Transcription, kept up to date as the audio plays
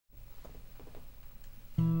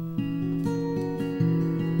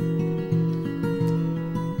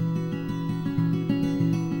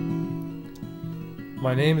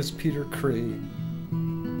My name is Peter Cree.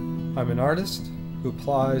 I'm an artist who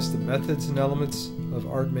applies the methods and elements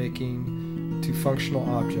of art making to functional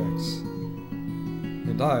objects.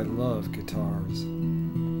 And I love guitars.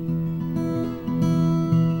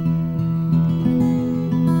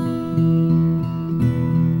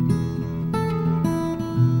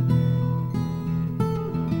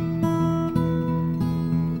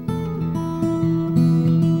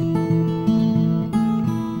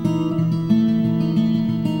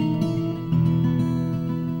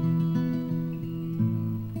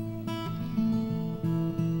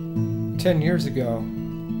 10 years ago,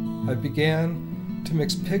 I began to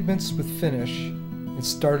mix pigments with finish and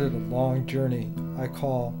started a long journey I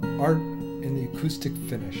call art in the acoustic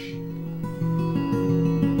finish.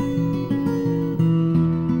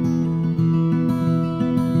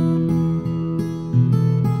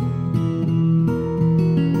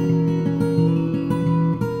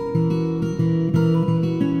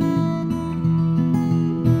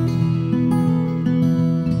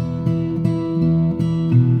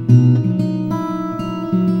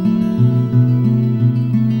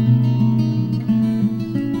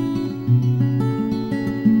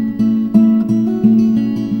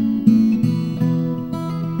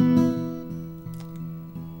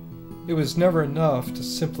 It was never enough to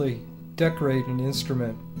simply decorate an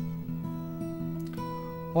instrument.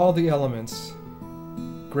 All the elements,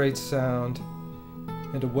 great sound,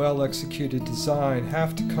 and a well-executed design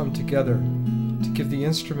have to come together to give the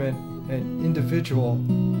instrument an individual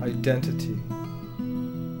identity.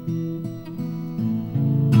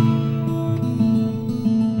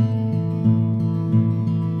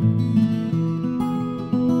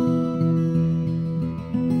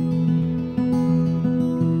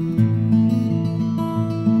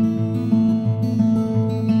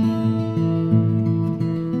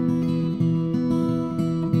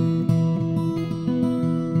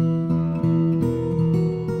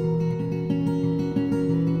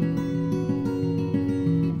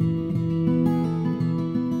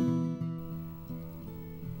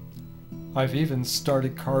 I've even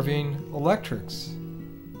started carving electrics.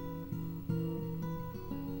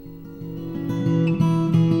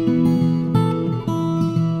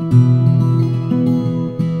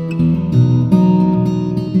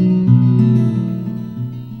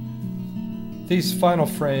 These final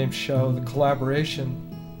frames show the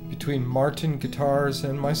collaboration between Martin Guitars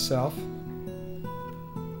and myself.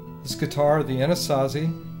 This guitar, the Anasazi,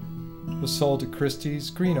 was sold at Christie's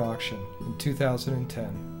Green Auction in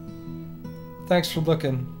 2010. Thanks for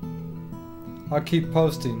looking. I'll keep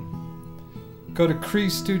posting. Go to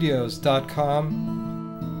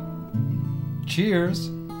creestudios.com. Cheers!